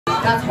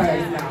That's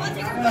hers now.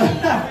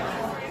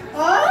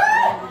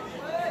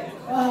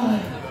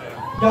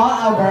 Y'all,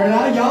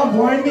 Alberta, y'all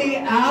wore me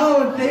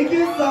out. Thank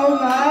you so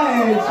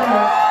much.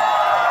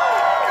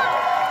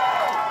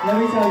 Let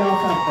me tell y'all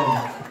something.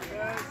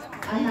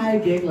 I had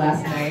a gig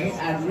last night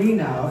at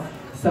Reno,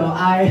 so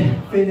I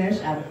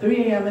finished at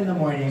 3 a.m. in the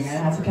morning and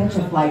I had to catch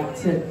a flight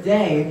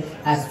today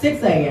at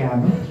 6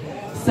 a.m.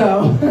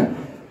 So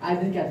I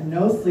didn't get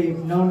no sleep,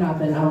 no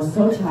nothing. I was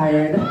so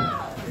tired.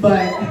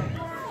 But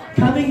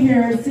coming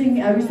here,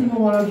 seeing every single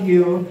one of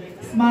you,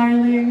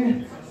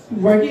 smiling,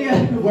 working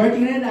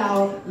it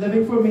out,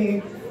 living for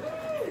me,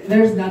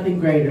 there's nothing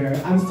greater.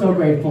 I'm so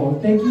grateful.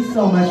 Thank you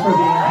so much for being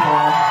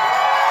here.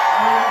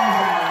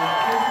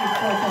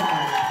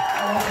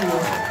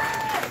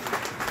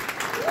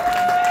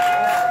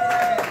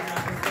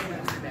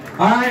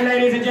 All right,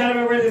 ladies and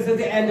gentlemen, this is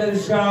the end of the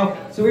show.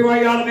 So we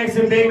want y'all to make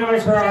some big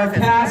noise for our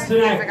cast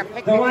tonight.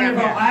 The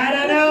wonderful, I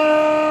don't know,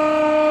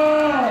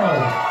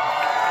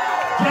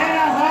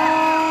 Dana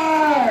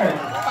Hart,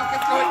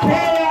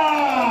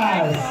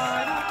 Chaos,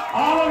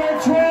 Oliver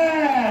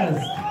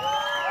Twist,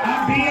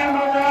 Abia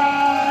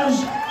Mirage,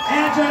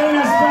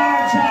 Angelina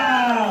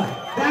Starchild,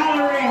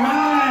 Valerie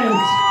Hunt,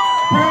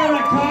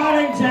 Perla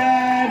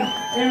Coddington,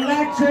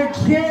 Electric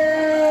Q.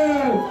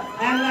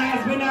 And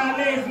last but not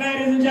least,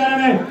 ladies and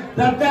gentlemen,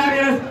 the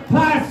fabulous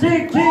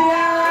Plastique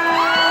Tiara!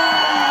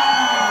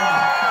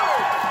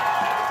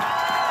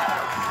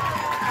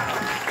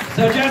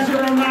 So just a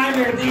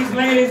reminder, these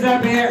ladies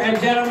up here, and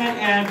gentlemen,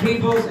 and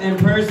peoples, and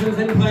persons,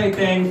 and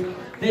playthings,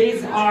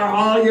 these are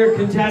all your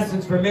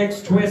contestants for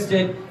Mixed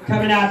Twisted,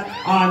 coming out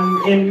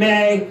in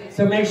May.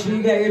 So make sure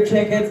you get your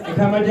tickets and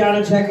come on down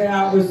and check it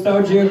out with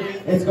Soju.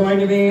 It's going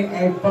to be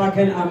a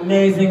fucking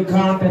amazing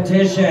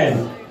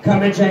competition.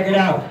 Come and check it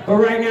out. But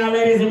right now,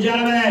 ladies and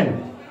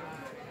gentlemen,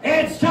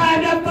 it's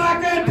time to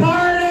fucking